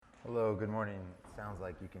Hello, good morning. Sounds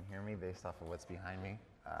like you can hear me based off of what's behind me.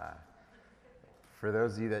 For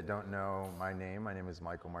those of you that don't know my name is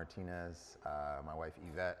Michael Martinez. My wife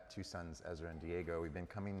Yvette, two sons Ezra and Diego. We've been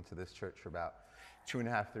coming to this church for about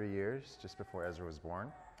 2.5, 3 years, just before Ezra was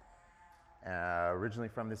born. Originally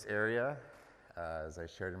from this area, as I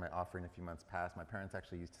shared in my offering a few months past, my parents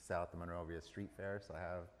actually used to sell at the Monrovia Street Fair, so I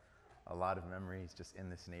have a lot of memories just in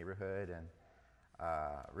this neighborhood, and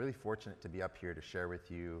really fortunate to be up here to share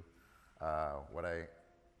with you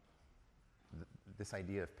this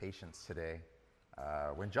idea of patience today.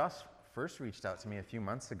 When Josh first reached out to me a few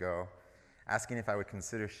months ago, asking if I would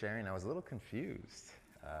consider sharing, I was a little confused.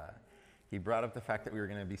 He brought up the fact that we were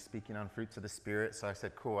going to be speaking on fruits of the Spirit, so I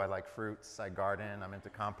said, cool, I like fruits, I garden, I'm into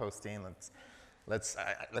composting,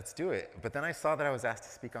 let's do it. But then I saw that I was asked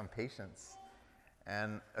to speak on patience,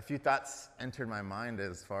 and a few thoughts entered my mind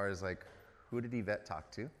as far as like, who did Yvette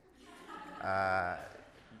talk to?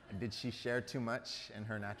 Did she share too much in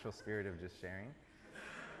her natural spirit of just sharing?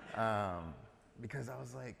 Because I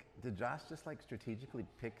was like, did Josh just like strategically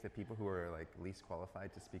pick the people who are like least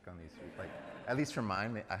qualified to speak on these, like, at least for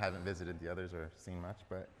mine, I haven't visited the others or seen much,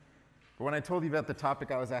 but when I told you about the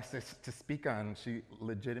topic I was asked to speak on, she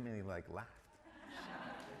legitimately like laughed.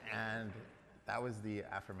 And that was the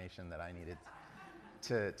affirmation that I needed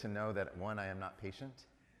to know that, one, I am not patient.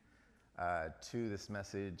 Two, this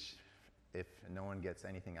message, if no one gets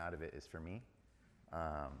anything out of it, is for me.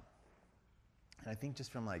 And I think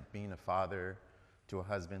just from like being a father to a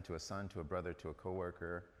husband, to a son, to a brother, to a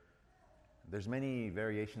coworker, there's many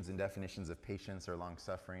variations and definitions of patience or long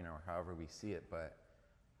suffering or however we see it, but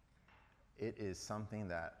it is something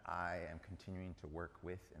that I am continuing to work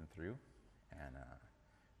with and through. And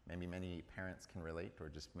maybe many parents can relate, or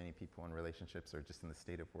just many people in relationships or just in the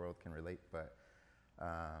state of world can relate, but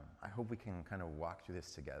I hope we can kind of walk through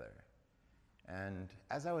this together. And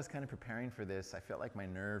as I was kind of preparing for this, I felt like my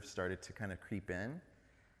nerves started to kind of creep in,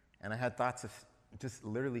 and I had thoughts of just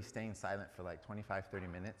literally staying silent for like 25, 30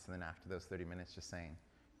 minutes, and then after those 30 minutes just saying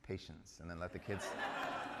patience, and then let the kids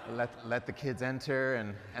let the kids enter.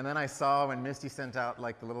 And then I saw when Misty sent out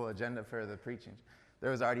like the little agenda for the preaching,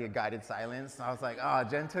 there was already a guided silence, and I was like, oh,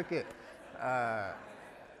 Jen took it.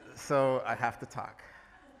 So I have to talk.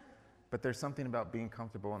 But there's something about being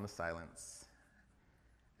comfortable in the silence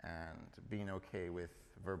and being okay with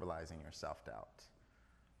verbalizing your self-doubt.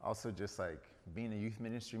 Also, just like being a youth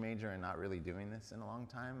ministry major and not really doing this in a long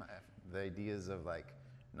time, the ideas of like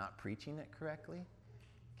not preaching it correctly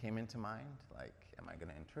came into mind. Like, am I going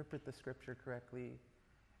to interpret the scripture correctly?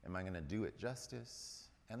 Am I going to do it justice?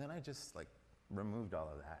 And then I just like removed all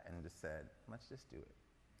of that and just said, let's just do it.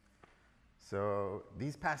 So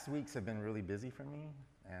these past weeks have been really busy for me,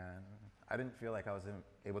 and I didn't feel like I was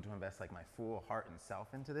able to invest like my full heart and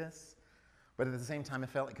self into this. But at the same time, I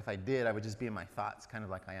felt like if I did, I would just be in my thoughts, kind of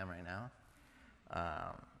like I am right now.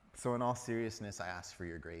 So in all seriousness, I ask for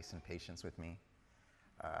your grace and patience with me.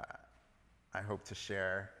 I hope to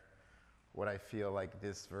share what I feel like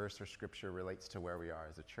this verse or scripture relates to where we are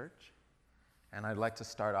as a church. And I'd like to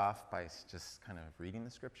start off by just kind of reading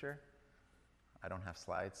the scripture. I don't have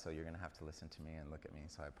slides, so you're going to have to listen to me and look at me,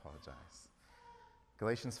 so I apologize.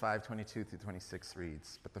 Galatians 5:22 through 26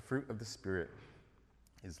 reads, "But the fruit of the Spirit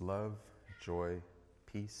is love, joy,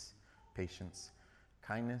 peace, patience,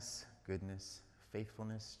 kindness, goodness,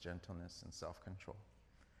 faithfulness, gentleness, and self-control.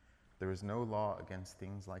 There is no law against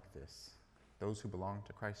things like this. Those who belong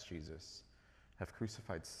to Christ Jesus have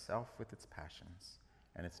crucified self with its passions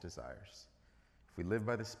and its desires. If we live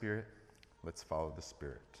by the Spirit, let's follow the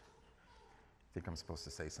Spirit." I think I'm supposed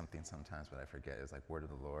to say something sometimes, but I forget. It's like word of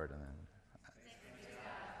the Lord, and then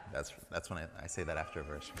that's when I say that after a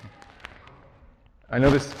verse. I know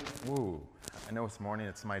this morning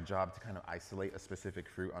it's my job to kind of isolate a specific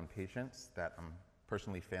fruit on patience that I'm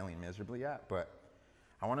personally failing miserably at, but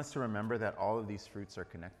I want us to remember that all of these fruits are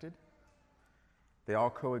connected. They all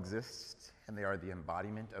coexist, and they are the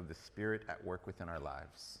embodiment of the Spirit at work within our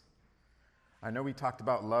lives. I know we talked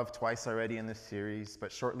about love twice already in this series,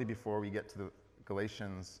 but shortly before we get to the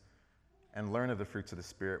Galatians and learn of the fruits of the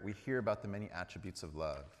Spirit, we hear about the many attributes of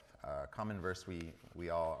love. A common verse we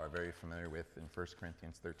all are very familiar with in 1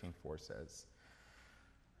 Corinthians 13:4 says,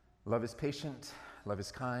 "Love is patient, love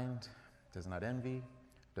is kind, does not envy,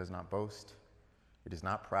 does not boast, it is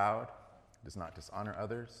not proud, it does not dishonor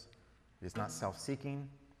others, it is not self-seeking,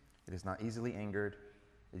 it is not easily angered,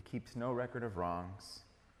 it keeps no record of wrongs.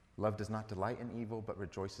 Love does not delight in evil, but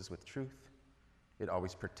rejoices with truth. It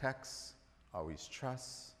always protects, always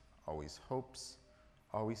trusts, always hopes,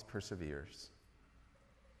 always perseveres."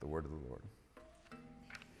 The word of the Lord.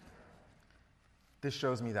 This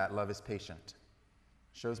shows me that love is patient.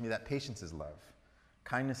 Shows me that patience is love.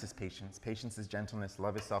 Kindness is patience. Patience is gentleness.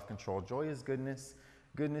 Love is self-control. Joy is goodness.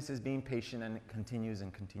 Goodness is being patient, and it continues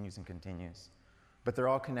and continues and continues. But they're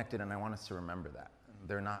all connected, and I want us to remember that.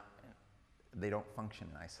 They don't function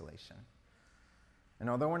in isolation. And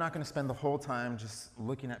although we're not going to spend the whole time just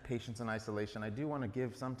looking at patience in isolation, I do want to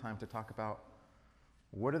give some time to talk about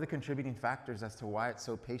what are the contributing factors as to why it's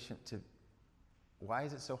so why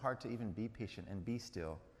is it so hard to even be patient and be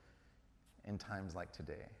still in times like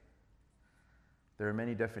today? There are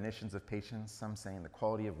many definitions of patience, some saying the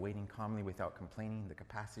quality of waiting calmly without complaining, the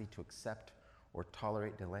capacity to accept or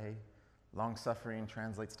tolerate delay. Long-suffering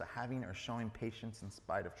translates to having or showing patience in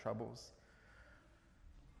spite of troubles.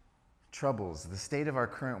 Troubles, the state of our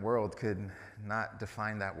current world could not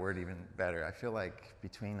define that word even better. I feel like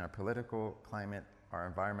between our political climate, our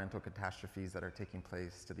environmental catastrophes that are taking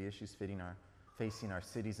place, to the issues facing our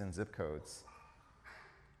cities and zip codes,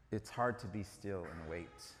 it's hard to be still and wait.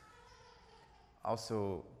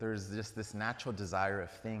 Also, there's just this natural desire of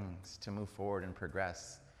things to move forward and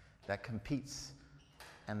progress that competes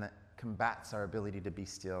and that combats our ability to be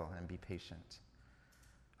still and be patient.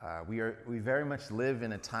 We very much live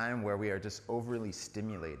in a time where we are just overly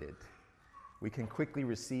stimulated. We can quickly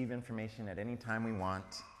receive information at any time we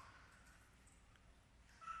want.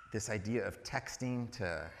 This idea of texting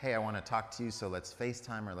to, hey, I want to talk to you, so let's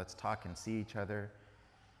FaceTime or let's talk and see each other.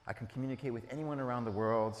 I can communicate with anyone around the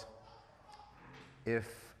world.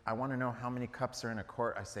 If I want to know how many cups are in a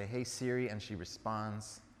quart, I say, hey Siri, and she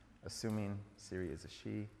responds, assuming Siri is a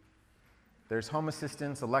she. There's home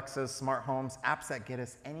assistants, Alexas, smart homes, apps that get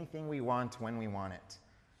us anything we want when we want it.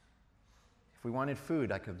 If we wanted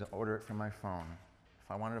food, I could order it from my phone.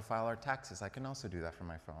 If I wanted to file our taxes, I can also do that from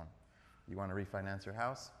my phone. You want to refinance your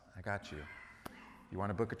house? I got you. You want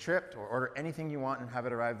to book a trip or order anything you want and have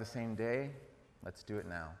it arrive the same day? Let's do it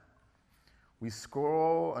now. We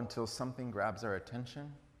scroll until something grabs our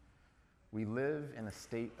attention. We live in a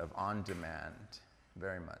state of on-demand,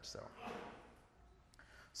 very much so.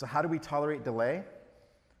 So how do we tolerate delay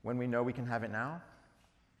when we know we can have it now?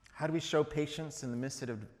 How do we show patience in the midst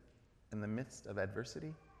of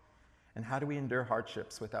adversity? And how do we endure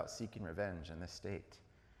hardships without seeking revenge in this state?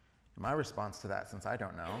 My response to that, since I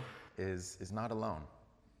don't know, is not alone,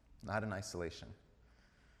 not in isolation.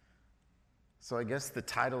 So I guess the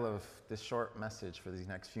title of this short message for these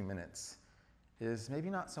next few minutes is maybe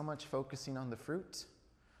not so much focusing on the fruit,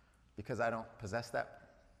 because I don't possess that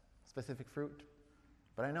specific fruit,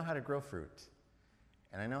 but I know how to grow fruit,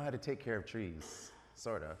 and I know how to take care of trees,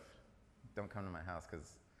 sort of. Don't come to my house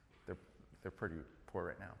because they're pretty poor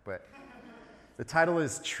right now. But the title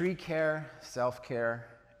is Tree Care, Self-Care,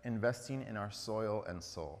 Investing in Our Soil and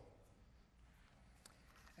Soul.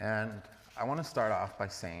 And I want to start off by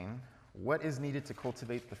saying, what is needed to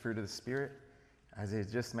cultivate the fruit of the Spirit? As I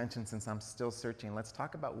just mentioned, since I'm still searching, let's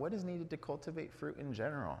talk about what is needed to cultivate fruit in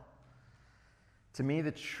general. To me,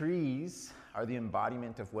 the trees are the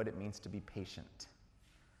embodiment of what it means to be patient.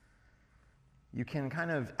 You can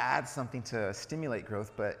kind of add something to stimulate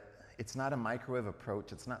growth, but it's not a microwave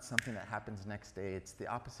approach. It's not something that happens next day. It's the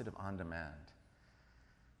opposite of on-demand.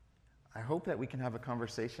 I hope that we can have a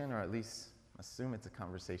conversation, or at least assume it's a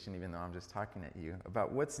conversation, even though I'm just talking at you,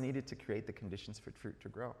 about what's needed to create the conditions for fruit to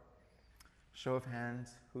grow. Show of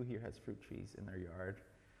hands, who here has fruit trees in their yard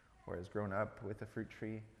or has grown up with a fruit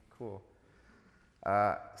tree? Cool.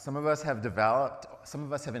 Some of us have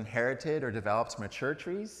inherited or developed mature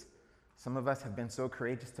trees. Some of us have been so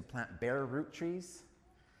courageous to plant bare root trees.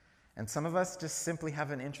 And some of us just simply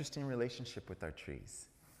have an interesting relationship with our trees,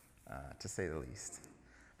 to say the least.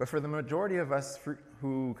 But for the majority of us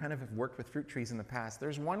who kind of have worked with fruit trees in the past,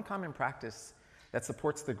 there's one common practice that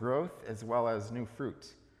supports the growth as well as new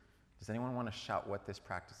fruit. Does anyone want to shout what this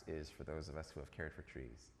practice is for those of us who have cared for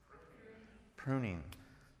trees? Pruning.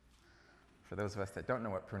 For those of us that don't know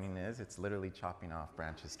what pruning is, it's literally chopping off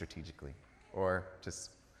branches strategically, or just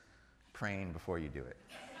praying before you do it.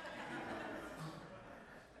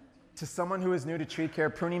 To someone who is new to tree care,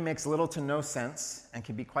 pruning makes little to no sense and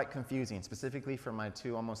can be quite confusing, specifically for my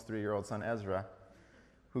 2 almost 3-year-old son Ezra,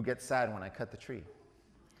 who gets sad when I cut the tree.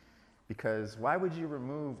 Because why would you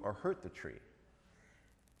remove or hurt the tree?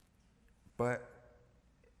 But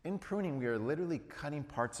in pruning, we are literally cutting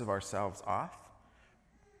parts of ourselves off,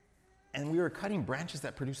 and we are cutting branches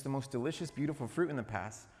that produce the most delicious, beautiful fruit in the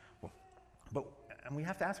past. And we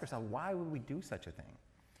have to ask ourselves, why would we do such a thing?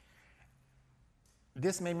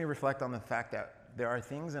 This made me reflect on the fact that there are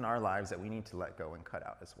things in our lives that we need to let go and cut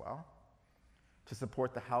out as well to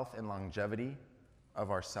support the health and longevity of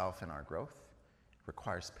ourself and our growth. It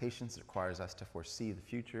requires patience, it requires us to foresee the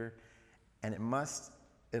future, and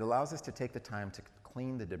it allows us to take the time to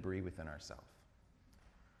clean the debris within ourselves.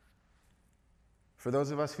 For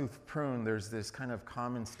those of us who've pruned, there's this kind of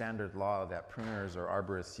common standard law that pruners or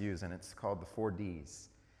arborists use, and it's called the 4 Ds.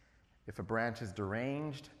 If a branch is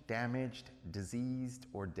deranged, damaged, diseased,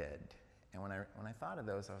 or dead. And when I thought of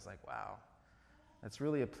those, I was like, wow, that's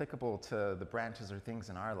really applicable to the branches or things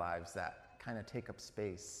in our lives that kind of take up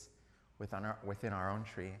space within our own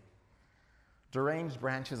tree. Deranged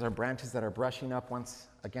branches are branches that are brushing up once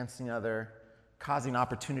against the other, causing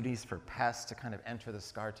opportunities for pests to kind of enter the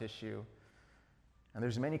scar tissue. And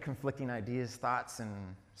there's many conflicting ideas, thoughts,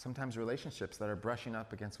 and sometimes relationships that are brushing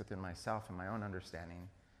up against within myself and my own understanding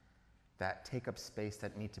that take up space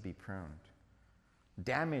that need to be pruned.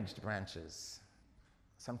 Damaged branches.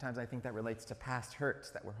 Sometimes I think that relates to past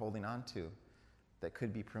hurts that we're holding on to that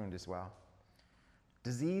could be pruned as well.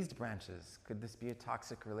 Diseased branches. Could this be a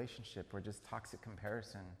toxic relationship or just toxic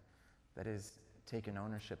comparison that is taking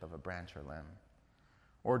ownership of a branch or limb?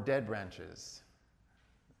 Or dead branches.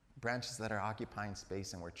 Branches that are occupying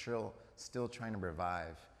space and we're still trying to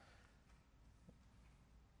revive,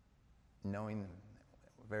 knowing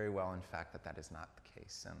very well, in fact, that is not the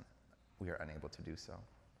case and we are unable to do so.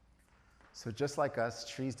 So just like us,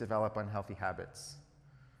 trees develop unhealthy habits.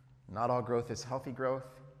 Not all growth is healthy growth,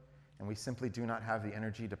 and we simply do not have the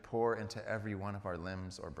energy to pour into every one of our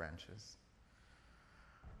limbs or branches.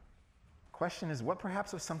 Question is, what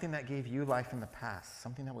perhaps was something that gave you life in the past,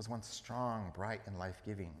 something that was once strong, bright, and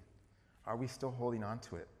life-giving? Are we still holding on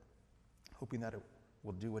to it, hoping that it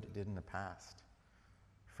will do what it did in the past?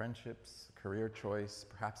 Friendships, career choice,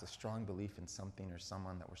 perhaps a strong belief in something or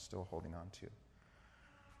someone that we're still holding on to.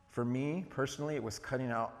 For me, personally, it was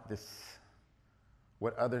cutting out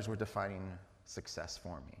what others were defining success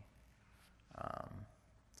for me.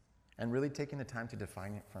 And really taking the time to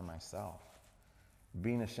define it for myself.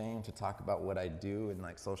 Being ashamed to talk about what I do in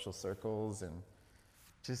like social circles, and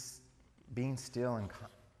just being still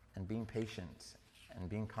and being patient and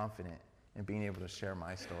being confident and being able to share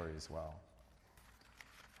my story as well.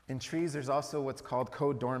 In trees, there's also what's called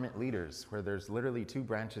co-dormant leaders, where there's literally 2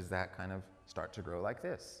 branches that kind of start to grow like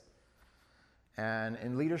this. And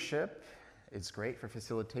in leadership, it's great for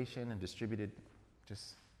facilitation and distributed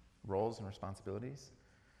just roles and responsibilities.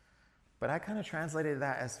 But I kind of translated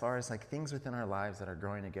that as far as like things within our lives that are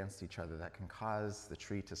growing against each other that can cause the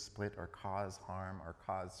tree to split or cause harm or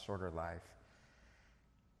cause shorter life.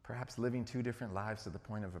 Perhaps living 2 different lives to the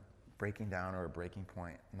point of a breaking down or a breaking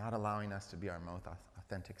point, not allowing us to be our most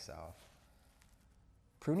authentic self.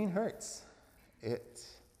 Pruning hurts. It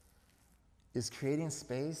is creating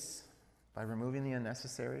space by removing the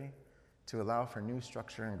unnecessary to allow for new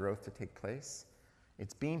structure and growth to take place.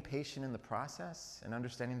 It's being patient in the process and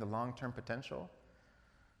understanding the long-term potential.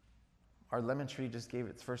 Our lemon tree just gave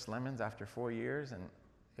its first lemons after 4 years, and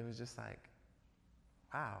it was just like,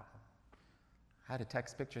 wow. I had to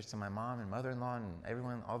text pictures to my mom and mother-in-law and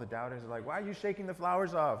everyone, all the doubters are like, why are you shaking the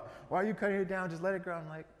flowers off? Why are you cutting it down? Just let it grow. I'm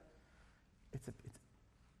like,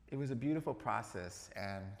 it was a beautiful process,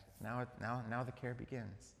 and now the care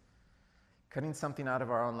begins. Cutting something out of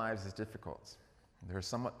our own lives is difficult. There is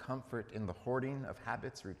somewhat comfort in the hoarding of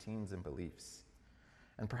habits, routines, and beliefs.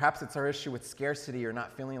 And perhaps it's our issue with scarcity or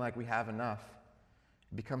not feeling like we have enough.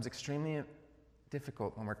 It becomes extremely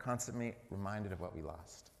difficult when we're constantly reminded of what we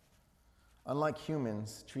lost. Unlike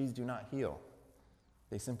humans, trees do not heal.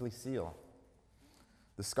 They simply seal.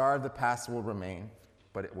 The scar of the past will remain,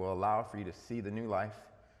 but it will allow for you to see the new life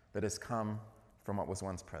that has come from what was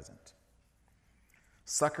once present.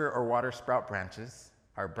 Sucker or water sprout branches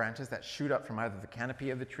are branches that shoot up from either the canopy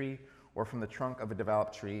of the tree or from the trunk of a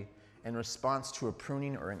developed tree in response to a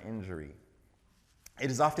pruning or an injury.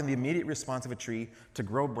 It is often the immediate response of a tree to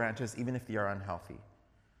grow branches even if they are unhealthy.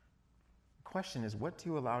 The question is, what do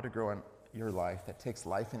you allow to grow in your life that takes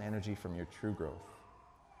life and energy from your true growth?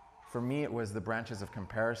 For me, it was the branches of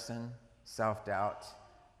comparison, self-doubt,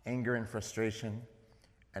 anger and frustration,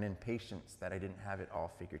 and impatience that I didn't have it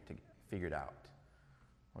all figured out.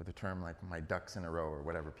 Or the term like my ducks in a row or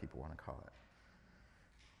whatever people want to call it.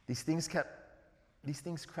 These things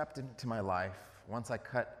crept into my life once I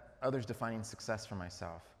cut others defining success for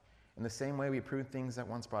myself. In the same way we prune things that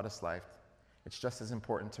once brought us life, it's just as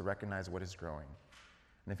important to recognize what is growing,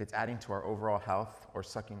 and if it's adding to our overall health or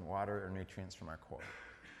sucking water or nutrients from our core.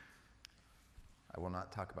 I will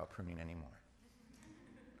not talk about pruning anymore.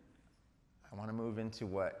 I want to move into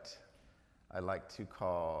what I like to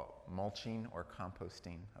call mulching or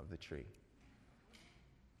composting of the tree.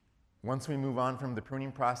 Once we move on from the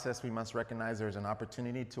pruning process, we must recognize there's an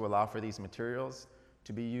opportunity to allow for these materials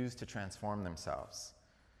to be used to transform themselves.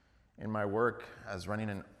 In my work as running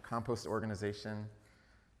a compost organization,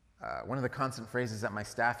 One of the constant phrases that my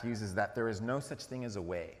staff uses is that there is no such thing as a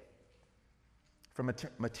way. From a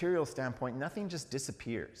material standpoint, nothing just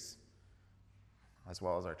disappears, as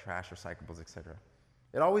well as our trash, recyclables, etc.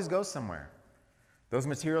 It always goes somewhere. Those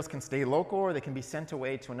materials can stay local or they can be sent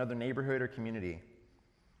away to another neighborhood or community.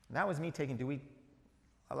 And that was me taking, do we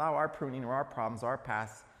allow our pruning or our problems, our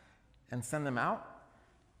paths, and send them out?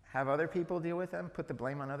 Have other people deal with them, put the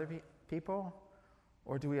blame on other people?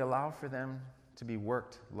 Or do we allow for them to be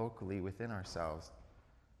worked locally within ourselves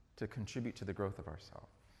to contribute to the growth of ourselves?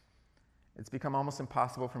 It's become almost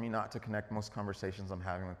impossible for me not to connect most conversations I'm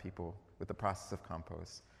having with people with the process of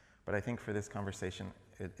compost. But I think for this conversation,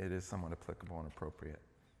 it is somewhat applicable and appropriate.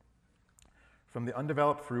 From the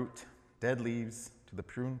undeveloped fruit, dead leaves, to the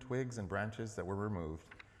pruned twigs and branches that were removed,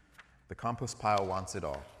 the compost pile wants it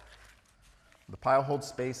all. The pile holds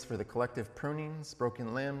space for the collective prunings,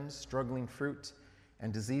 broken limbs, struggling fruit,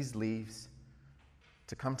 and diseased leaves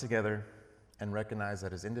to come together and recognize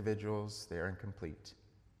that as individuals, they are incomplete,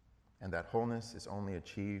 and that wholeness is only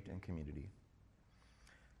achieved in community.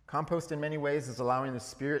 Compost in many ways is allowing the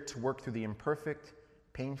Spirit to work through the imperfect,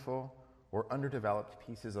 painful, or underdeveloped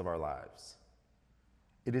pieces of our lives.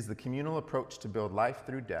 It is the communal approach to build life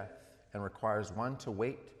through death and requires one to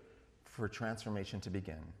wait for transformation to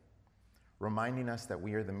begin, reminding us that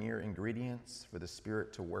we are the mere ingredients for the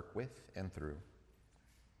Spirit to work with and through.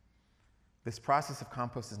 This process of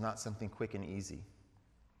compost is not something quick and easy.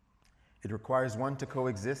 It requires one to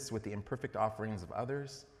coexist with the imperfect offerings of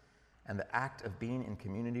others, and the act of being in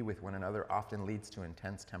community with one another often leads to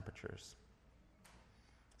intense temperatures.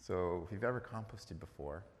 So if you've ever composted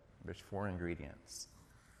before, there's 4 ingredients.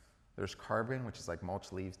 There's carbon, which is like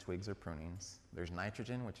mulch, leaves, twigs, or prunings. There's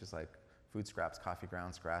nitrogen, which is like food scraps, coffee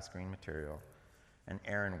grounds, grass, green material, and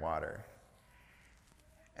air and water.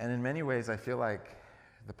 And in many ways, I feel like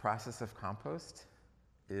the process of compost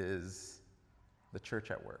is the church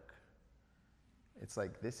at work. It's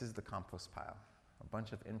like this is the compost pile, a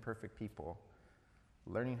bunch of imperfect people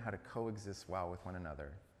learning how to coexist well with one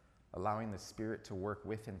another, allowing the Spirit to work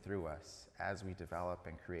with and through us as we develop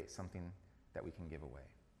and create something that we can give away.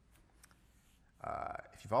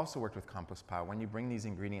 If you've also worked with compost pile, when you bring these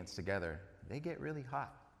ingredients together, they get really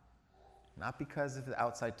hot. Not because of the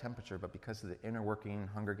outside temperature, but because of the inner working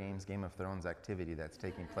Hunger Games, Game of Thrones activity that's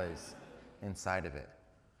taking place inside of it.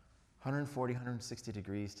 140, 160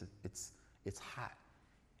 degrees, it's hot.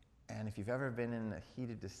 And if you've ever been in a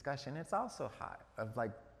heated discussion, it's also hot, of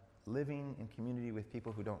like living in community with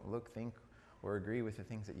people who don't look, think, or agree with the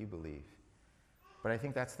things that you believe. But I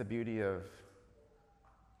think that's the beauty of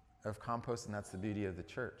compost, and that's the beauty of the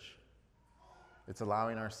church. It's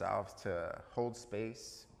allowing ourselves to hold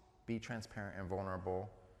space, be transparent and vulnerable,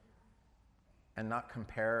 and not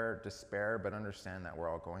compare, despair, but understand that we're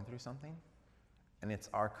all going through something. And it's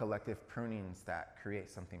our collective prunings that create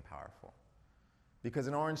something powerful. Because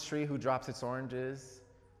an orange tree who drops its oranges,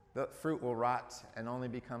 the fruit will rot and only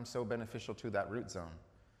become so beneficial to that root zone.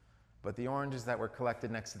 But the oranges that were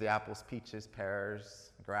collected next to the apples, peaches,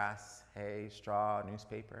 pears, grass, hay, straw,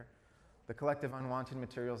 newspaper, the collective unwanted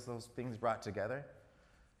materials, those things brought together,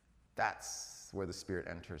 that's where the Spirit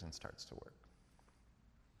enters and starts to work.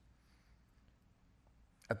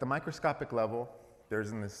 At the microscopic level,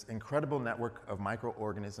 there's this incredible network of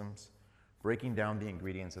microorganisms breaking down the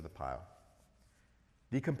ingredients of the pile,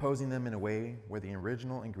 decomposing them in a way where the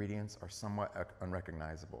original ingredients are somewhat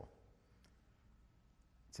unrecognizable.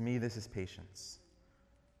 To me, this is patience.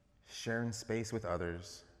 Sharing space with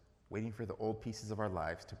others, waiting for the old pieces of our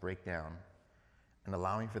lives to break down, and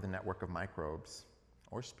allowing for the network of microbes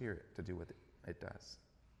or Spirit to do what it does.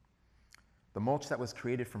 The mulch that was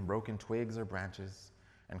created from broken twigs or branches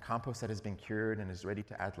and compost that has been cured and is ready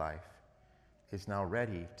to add life is now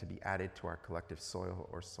ready to be added to our collective soil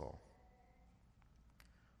or soul.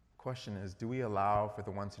 The question is, do we allow for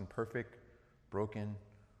the once imperfect, broken,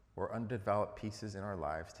 or undeveloped pieces in our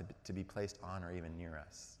lives to be placed on or even near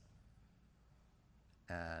us?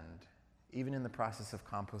 And even in the process of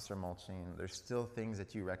compost or mulching, there's still things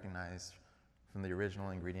that you recognize from the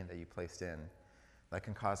original ingredient that you placed in that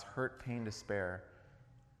can cause hurt, pain, despair,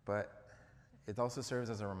 but it also serves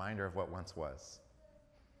as a reminder of what once was.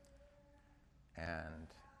 And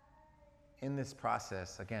in this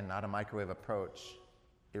process, again, not a microwave approach,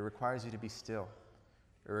 it requires you to be still.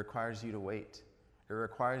 It requires you to wait. It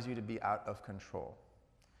requires you to be out of control.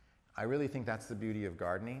 I really think that's the beauty of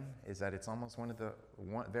gardening, is that it's almost one of the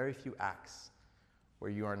very few acts where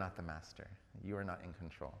you are not the master. You are not in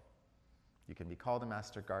control. You can be called a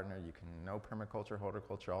master gardener, you can know permaculture,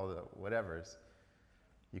 horticulture, all the whatevers.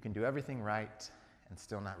 You can do everything right and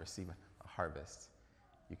still not receive a harvest.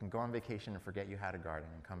 You can go on vacation and forget you had a garden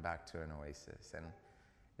and come back to an oasis. And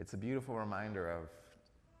it's a beautiful reminder of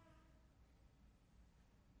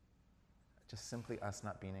just simply us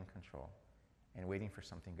not being in control and waiting for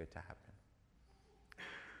something good to happen.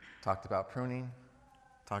 Talked about pruning,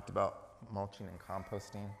 talked about mulching and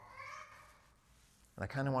composting. And I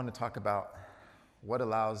kind of want to talk about what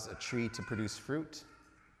allows a tree to produce fruit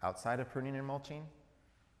outside of pruning and mulching.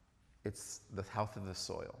 It's the health of the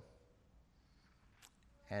soil.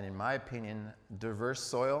 And in my opinion, diverse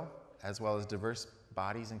soil, as well as diverse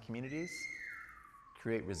bodies and communities,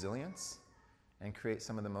 create resilience and create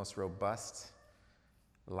some of the most robust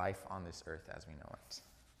life on this earth as we know it.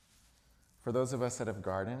 For those of us that have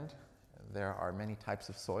gardened, there are many types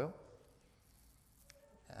of soil.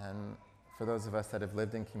 And for those of us that have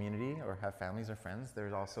lived in community or have families or friends,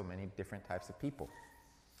 there's also many different types of people.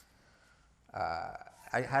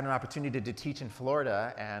 I had an opportunity to teach in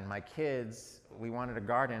Florida, and my kids, we wanted a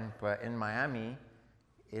garden, but in Miami,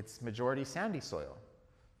 it's majority sandy soil.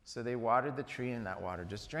 So they watered the tree and that water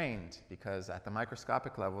just drained, because at the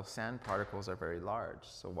microscopic level, sand particles are very large,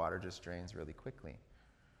 so water just drains really quickly.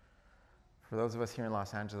 For those of us here in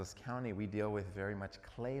Los Angeles County, we deal with very much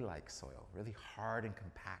clay-like soil, really hard and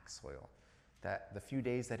compact soil, that the few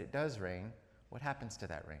days that it does rain, what happens to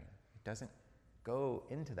that rain? It doesn't go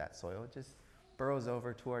into that soil, it just burrows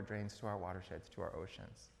over to our drains, to our watersheds, to our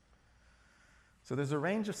oceans. So there's a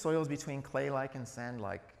range of soils between clay-like and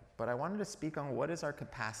sand-like, but I wanted to speak on what is our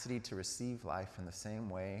capacity to receive life in the same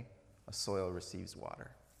way a soil receives water.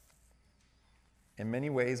 In many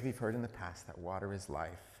ways, we've heard in the past that water is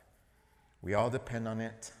life. We all depend on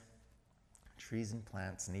it. Trees and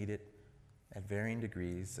plants need it at varying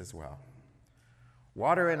degrees as well.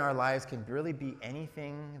 Water in our lives can really be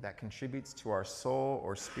anything that contributes to our soul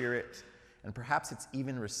or spirit, and perhaps it's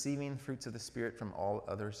even receiving fruits of the Spirit from all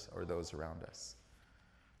others or those around us.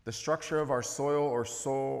 The structure of our soil or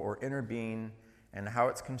soul or inner being and how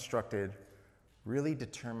it's constructed really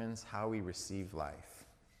determines how we receive life.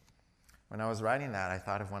 When I was writing that, I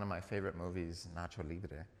thought of one of my favorite movies, Nacho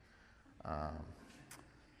Libre.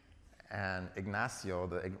 And Ignacio,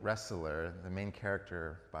 the wrestler, the main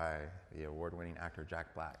character by the award-winning actor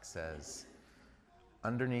Jack Black, says,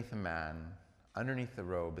 underneath the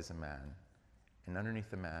robe is a man, and underneath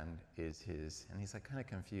the man is his, and he's like kind of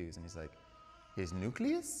confused, and he's like, his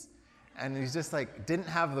nucleus? And he's just like, didn't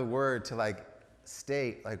have the word to like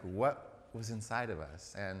state like what was inside of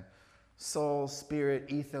us. And soul, spirit,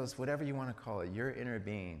 ethos, whatever you want to call it, your inner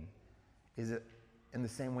being, is it in the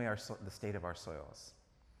same way the state of our soils.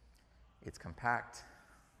 It's compact,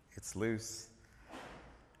 it's loose,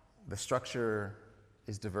 the structure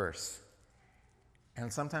is diverse.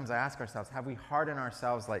 And sometimes I ask ourselves, have we hardened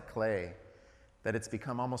ourselves like clay that it's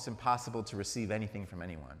become almost impossible to receive anything from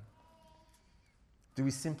anyone? Do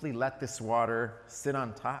we simply let this water sit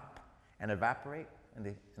on top and evaporate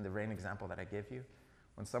in the rain example that I gave you?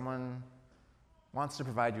 When someone wants to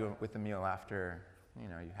provide you with a meal after you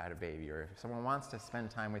had a baby, or if someone wants to spend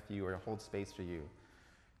time with you or hold space for you,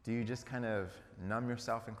 do you just kind of numb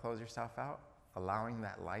yourself and close yourself out, allowing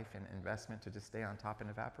that life and investment to just stay on top and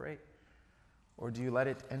evaporate? Or do you let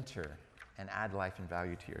it enter and add life and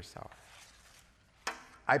value to yourself?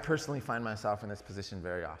 I personally find myself in this position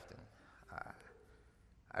very often.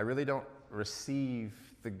 I really don't receive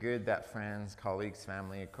the good that friends, colleagues,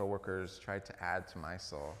 family, coworkers try to add to my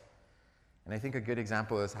soul. And I think a good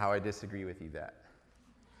example is how I disagree with Yvette.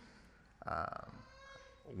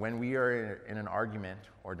 When we are in an argument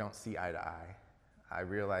or don't see eye to eye, I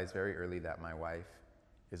realize very early that my wife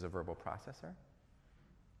is a verbal processor,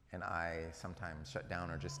 and I sometimes shut down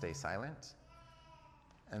or just stay silent.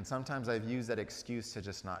 And sometimes I've used that excuse to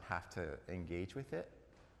just not have to engage with it,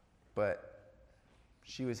 but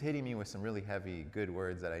she was hitting me with some really heavy, good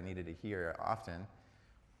words that I needed to hear often.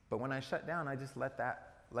 But when I shut down, I just let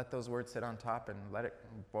those words sit on top and let it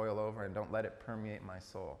boil over and don't let it permeate my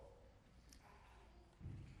soul.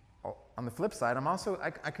 On the flip side,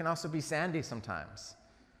 I can also be sandy sometimes.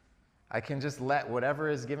 I can just let whatever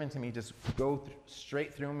is given to me just go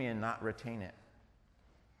straight through me and not retain it.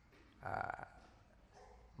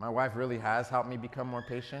 My wife really has helped me become more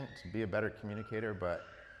patient, to be a better communicator, but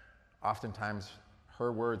oftentimes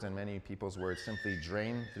her words and many people's words simply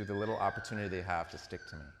drain through the little opportunity they have to stick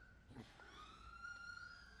to me.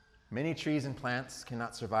 Many trees and plants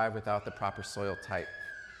cannot survive without the proper soil type.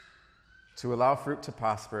 To allow fruit to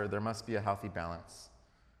prosper, there must be a healthy balance.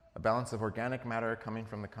 A balance of organic matter coming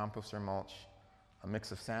from the compost or mulch, a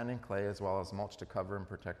mix of sand and clay, as well as mulch to cover and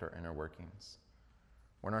protect our inner workings.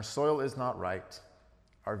 When our soil is not right,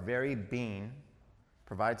 our very being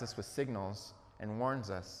provides us with signals and warns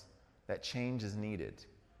us that change is needed.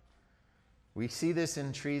 We see this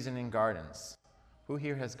in trees and in gardens. Who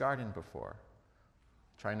here has gardened before?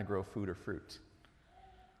 Trying to grow food or fruit.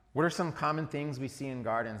 What are some common things we see in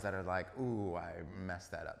gardens that are like, ooh, I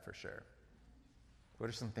messed that up for sure? What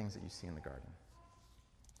are some things that you see in the garden?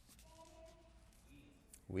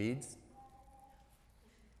 Weeds?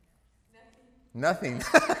 Nothing.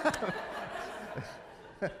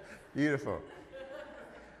 Beautiful.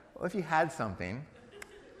 Well, if you had something,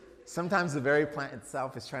 sometimes the very plant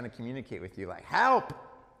itself is trying to communicate with you like, help,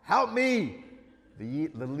 help me. The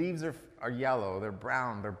leaves are yellow, they're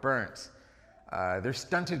brown, they're burnt. They're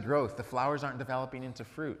stunted growth. The flowers aren't developing into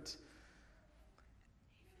fruit.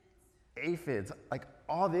 Aphids, like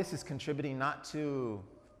all this is contributing not to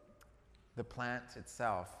the plant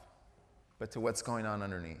itself, but to what's going on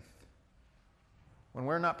underneath. When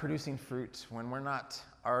we're not producing fruit, when we're not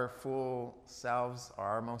our full selves or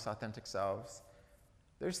our most authentic selves,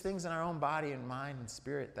 there's things in our own body and mind and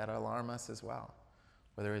spirit that alarm us as well,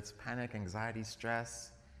 whether it's panic, anxiety,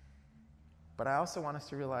 stress. But I also want us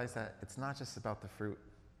to realize that it's not just about the fruit,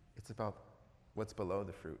 it's about what's below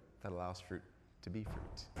the fruit that allows fruit to be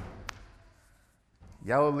fruit.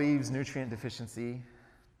 Yellow leaves, nutrient deficiency.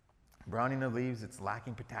 Browning of leaves, it's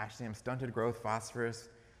lacking potassium, stunted growth, phosphorus.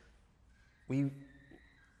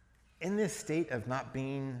 In this state of not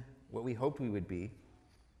being what we hoped we would be,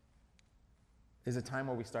 is a time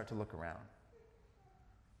where we start to look around.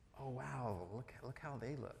 Oh wow, look how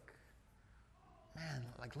they look. Man,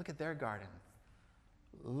 like look at their garden.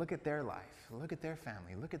 Look at their life. Look at their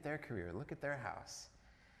family. Look at their career. Look at their house.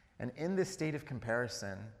 And in this state of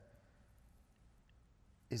comparison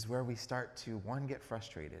is where we start to, one, get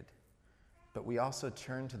frustrated, but we also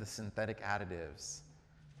turn to the synthetic additives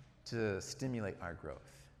to stimulate our growth.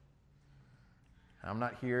 I'm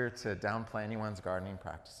not here to downplay anyone's gardening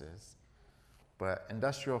practices, but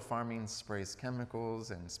industrial farming sprays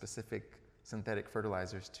chemicals and specific synthetic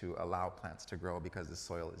fertilizers to allow plants to grow because the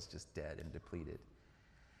soil is just dead and depleted.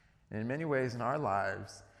 And in many ways in our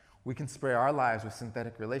lives, we can spray our lives with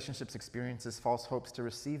synthetic relationships, experiences, false hopes to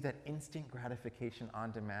receive that instant gratification,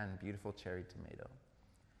 on-demand, beautiful cherry tomato,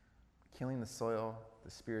 killing the soil,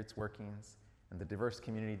 the Spirit's workings, and the diverse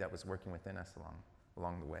community that was working within us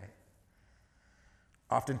along the way.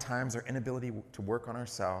 Oftentimes, our inability to work on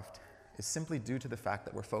ourselves is simply due to the fact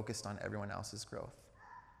that we're focused on everyone else's growth.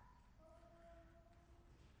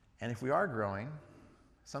 And if we are growing,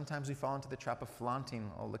 sometimes we fall into the trap of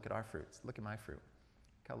flaunting, oh, look at our fruits, look at my fruit.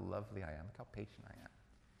 Look how lovely I am, look how patient I am.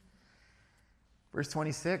 Verse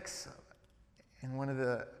 26, in one of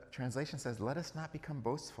the translations says, let us not become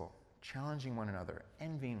boastful, challenging one another,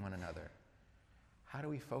 envying one another. How do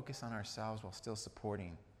we focus on ourselves while still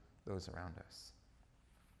supporting those around us?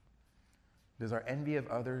 Does our envy of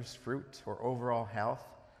others' fruit or overall health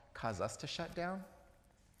cause us to shut down?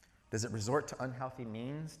 Does it resort to unhealthy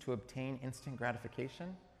means to obtain instant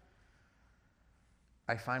gratification?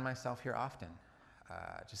 I find myself here often,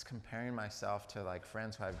 just comparing myself to like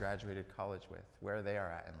friends who I've graduated college with, where they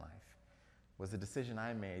are at in life. Was the decision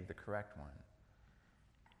I made the correct one?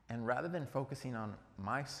 And rather than focusing on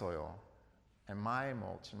my soil and my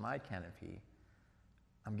mulch and my canopy,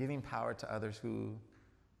 I'm giving power to others who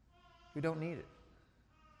don't need it.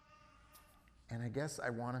 And I guess I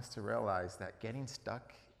want us to realize that getting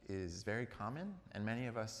stuck is very common, and many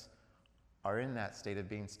of us are in that state of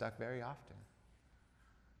being stuck very often.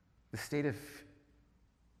 This state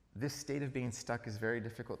of being stuck is very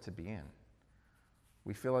difficult to be in.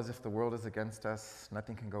 We feel as if the world is against us,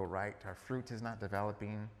 nothing can go right, our fruit is not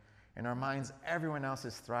developing. In our minds, everyone else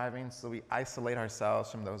is thriving, so we isolate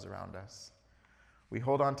ourselves from those around us. We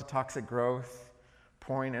hold on to toxic growth,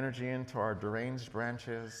 pouring energy into our deranged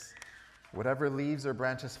branches. Whatever leaves or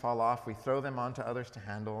branches fall off, we throw them onto others to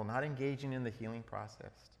handle, not engaging in the healing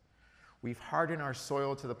process. We've hardened our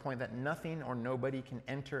soil to the point that nothing or nobody can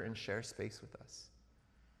enter and share space with us.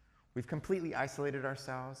 We've completely isolated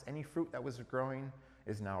ourselves. Any fruit that was growing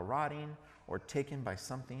is now rotting or taken by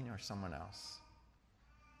something or someone else.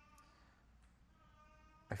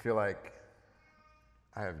 I feel like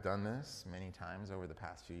I have done this many times over the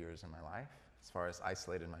past few years in my life, as far as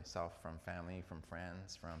isolated myself from family, from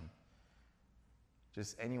friends, from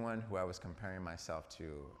just anyone who I was comparing myself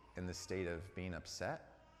to in the state of being upset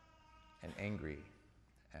and angry.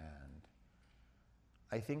 And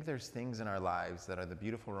I think there's things in our lives that are the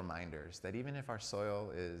beautiful reminders that even if our soil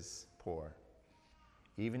is poor,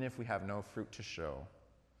 even if we have no fruit to show,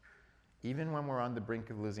 even when we're on the brink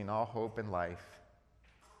of losing all hope in life,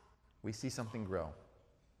 we see something grow.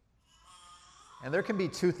 And there can be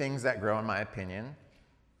two things that grow, in my opinion.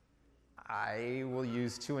 I will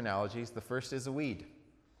use two analogies. The first is a weed.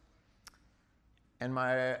 And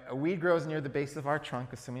a weed grows near the base of our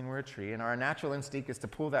trunk, assuming we're a tree, and our natural instinct is to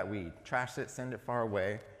pull that weed, trash it, send it far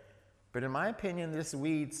away. But in my opinion, this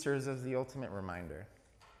weed serves as the ultimate reminder.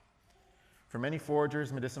 For many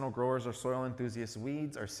foragers, medicinal growers, or soil enthusiasts,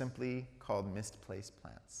 weeds are simply called misplaced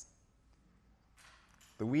plants.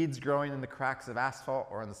 The weeds growing in the cracks of asphalt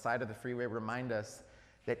or on the side of the freeway remind us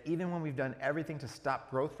that even when we've done everything to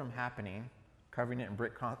stop growth from happening, covering it in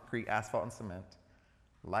brick, concrete, asphalt, and cement,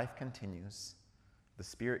 life continues, the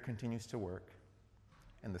Spirit continues to work,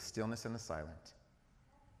 in the stillness and the silent,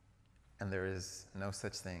 and there is no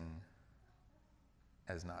such thing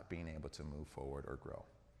as not being able to move forward or grow.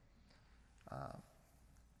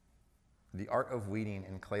 The art of weeding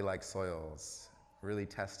in clay-like soils really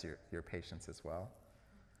tests your patience as well.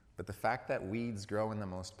 But the fact that weeds grow in the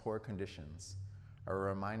most poor conditions are a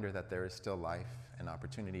reminder that there is still life and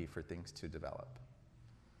opportunity for things to develop.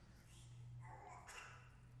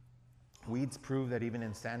 Weeds prove that even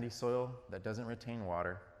in sandy soil that doesn't retain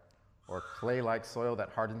water, or clay-like soil that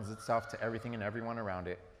hardens itself to everything and everyone around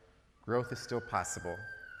it, growth is still possible.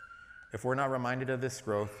 If we're not reminded of this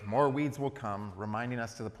growth, more weeds will come, reminding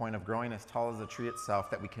us to the point of growing as tall as the tree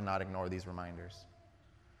itself that we cannot ignore these reminders.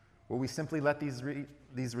 Will we simply let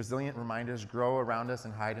these resilient reminders grow around us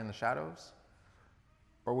and hide in the shadows?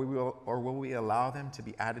 Or will we allow them to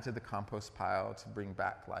be added to the compost pile to bring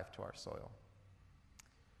back life to our soil?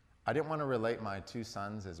 I didn't want to relate my two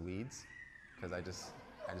sons as weeds, because I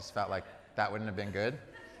just felt like that wouldn't have been good.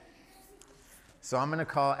 So I'm going to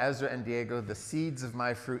call Ezra and Diego the seeds of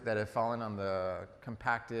my fruit that have fallen on the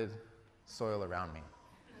compacted soil around me.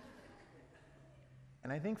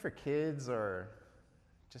 And I think for kids, or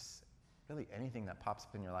just really anything that pops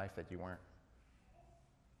up in your life that you weren't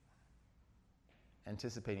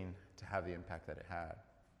anticipating to have the impact that it had,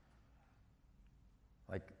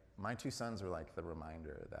 like my two sons were like the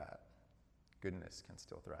reminder that goodness can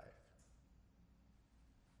still thrive.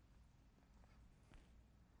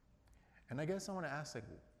 And I guess I want to ask, like,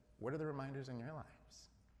 what are the reminders in your lives?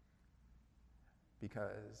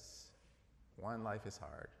 Because 1, life is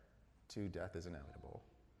hard. 2, death is inevitable.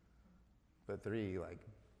 But 3, like,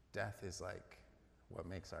 death is like what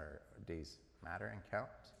makes our days matter and count.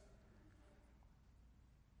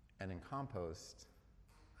 And in compost,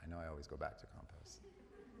 I know I always go back to compost.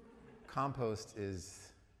 Compost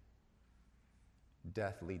is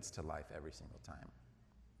death leads to life every single time.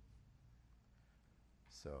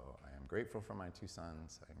 So I am grateful for my 2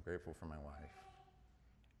 sons. I am grateful for my wife.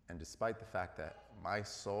 And despite the fact that my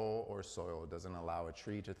soul or soil doesn't allow a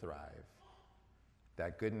tree to thrive,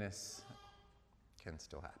 that goodness can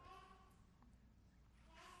still happen.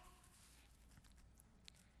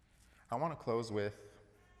 I want to close with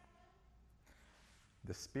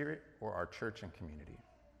the Spirit or our church and community.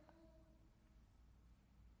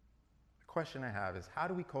 The question I have is, how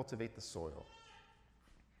do we cultivate the soil?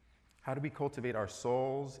 How do we cultivate our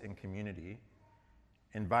souls in community,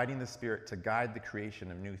 inviting the Spirit to guide the creation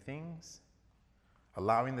of new things,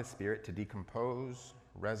 allowing the Spirit to decompose,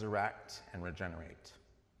 resurrect, and regenerate?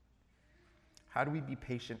 How do we be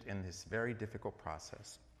patient in this very difficult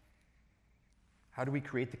process? How do we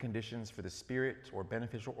create the conditions for the Spirit or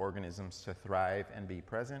beneficial organisms to thrive and be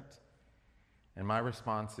present? And my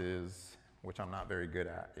response is, which I'm not very good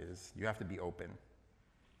at, is you have to be open.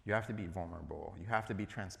 You have to be vulnerable. You have to be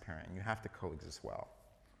transparent. You have to coexist well.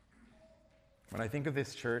 When I think of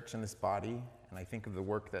this church and this body, and I think of the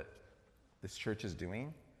work that this church is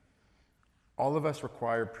doing, all of us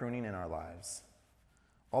require pruning in our lives.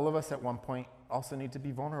 All of us at one point also need to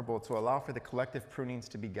be vulnerable to allow for the collective prunings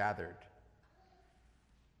to be gathered.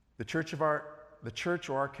 The church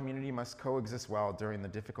or our community must coexist well during the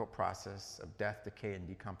difficult process of death, decay, and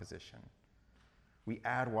decomposition. We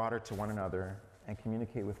add water to one another and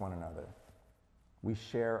communicate with one another. We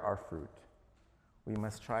share our fruit. We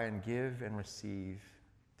must try and give and receive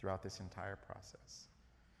throughout this entire process.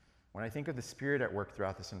 When I think of the Spirit at work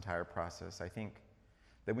throughout this entire process, I think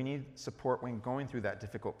that we need support when going through that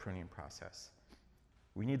difficult pruning process.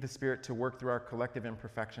 We need the Spirit to work through our collective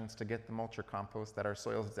imperfections to get the mulch or compost that our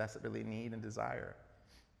soils desperately need and desire.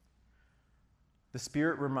 The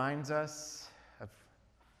Spirit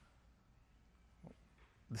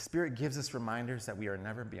gives us reminders that we are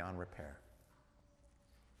never beyond repair.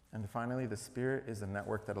 And finally, the Spirit is a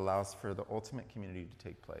network that allows for the ultimate community to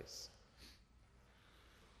take place.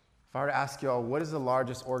 If I were to ask you all, what is the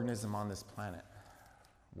largest organism on this planet?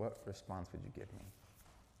 What response would you give me?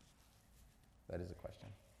 That is a question.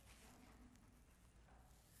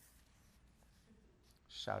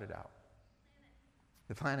 Shout it out.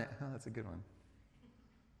 The planet. Oh, that's a good one.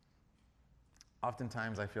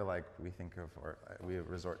 Oftentimes I feel like we think of, or we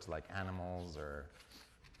resort to like animals or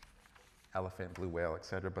elephant, blue whale,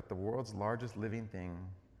 etc. But the world's largest living thing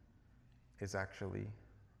is actually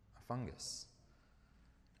a fungus.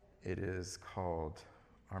 It is called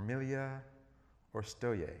Armilia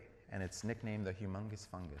oerstei, and it's nicknamed the humongous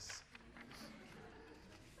fungus.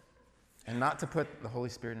 And not to put the Holy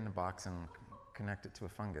Spirit in a box and connect it to a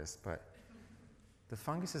fungus, but the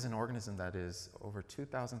fungus is an organism that is over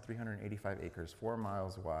 2,385 acres, 4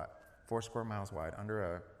 square miles wide,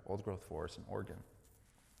 under an old-growth forest in Oregon.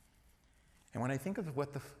 And when I think of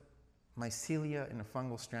what the mycelia in a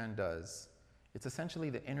fungal strand does, it's essentially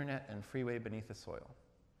the internet and freeway beneath the soil.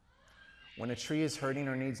 When a tree is hurting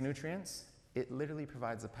or needs nutrients, it literally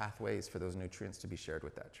provides the pathways for those nutrients to be shared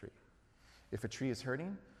with that tree. If a tree is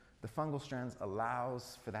hurting, the fungal strands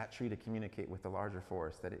allows for that tree to communicate with the larger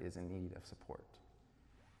forest that it is in need of support.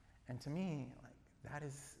 And to me, like, that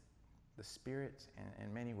is the Spirit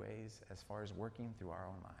in many ways as far as working through our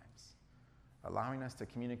own lives. Allowing us to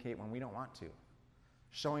communicate when we don't want to.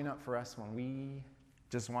 Showing up for us when we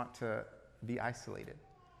just want to be isolated.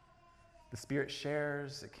 The Spirit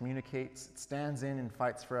shares, it communicates, it stands in and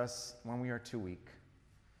fights for us when we are too weak.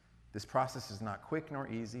 This process is not quick nor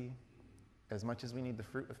easy. As much as we need the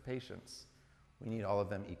fruit of patience, we need all of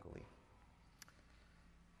them equally.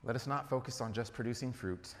 Let us not focus on just producing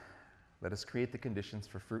fruit. Let us create the conditions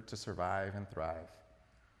for fruit to survive and thrive.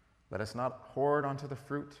 Let us not hoard onto the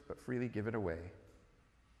fruit, but freely give it away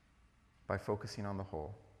by focusing on the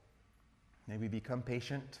whole. May we become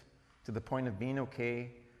patient to the point of being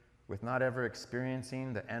okay with not ever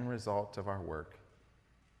experiencing the end result of our work,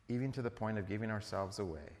 even to the point of giving ourselves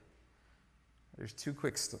away.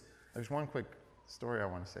 There's one quick story I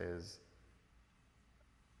want to say is,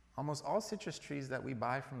 almost all citrus trees that we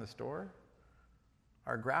buy from the store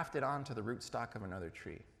are grafted onto the rootstock of another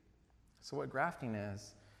tree. So what grafting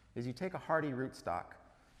is you take a hardy rootstock,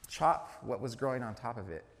 chop what was growing on top of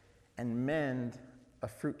it, and mend a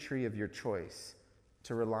fruit tree of your choice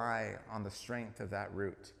to rely on the strength of that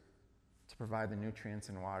root to provide the nutrients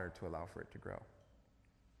and water to allow for it to grow.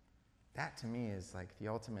 That to me is like the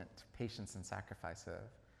ultimate patience and sacrifice of,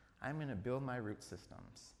 I'm going to build my root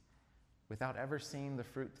systems without ever seeing the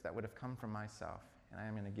fruit that would have come from myself, and I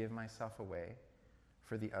am going to give myself away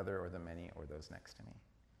for the other or the many or those next to me.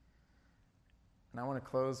 And I want to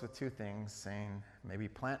close with two things, saying maybe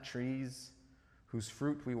plant trees whose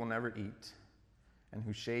fruit we will never eat and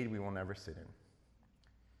whose shade we will never sit in.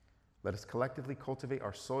 Let us collectively cultivate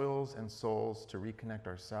our soils and souls to reconnect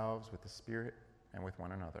ourselves with the Spirit and with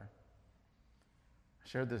one another. I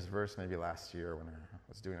shared this verse maybe last year when I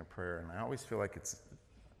was doing a prayer, and I always feel like it's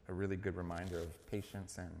a really good reminder of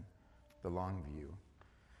patience and the long view.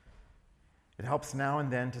 It helps now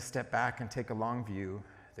and then to step back and take a long view.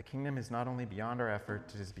 The kingdom is not only beyond our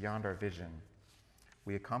effort, it is beyond our vision.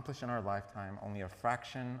 We accomplish in our lifetime only a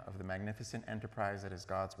fraction of the magnificent enterprise that is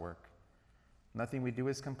God's work. Nothing we do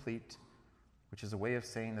is complete, which is a way of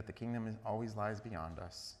saying that the kingdom always lies beyond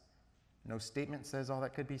us. No statement says all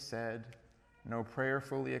that could be said. No prayer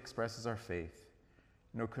fully expresses our faith.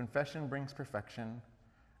 No confession brings perfection.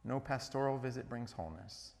 No pastoral visit brings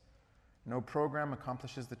wholeness. No program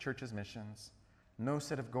accomplishes the church's missions. No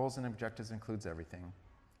set of goals and objectives includes everything.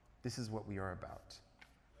 This is what we are about.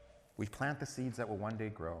 We plant the seeds that will one day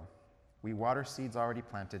grow. We water seeds already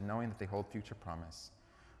planted, knowing that they hold future promise.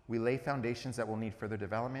 We lay foundations that will need further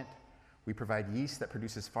development. We provide yeast that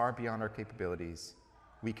produces far beyond our capabilities.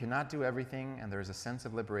 We cannot do everything, and there is a sense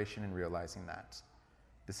of liberation in realizing that.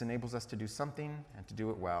 This enables us to do something and to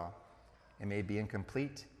do it well. It may be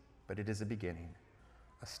incomplete, but it is a beginning,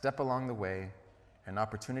 a step along the way, an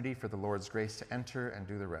opportunity for the Lord's grace to enter and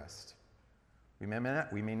do the rest. We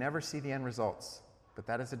may never see the end results, but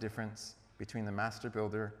that is the difference between the master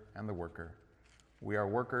builder and the worker. We are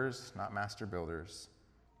workers, not master builders,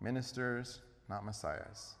 ministers, not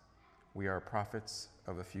messiahs. We are prophets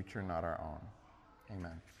of a future not our own.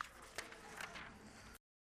 Amen.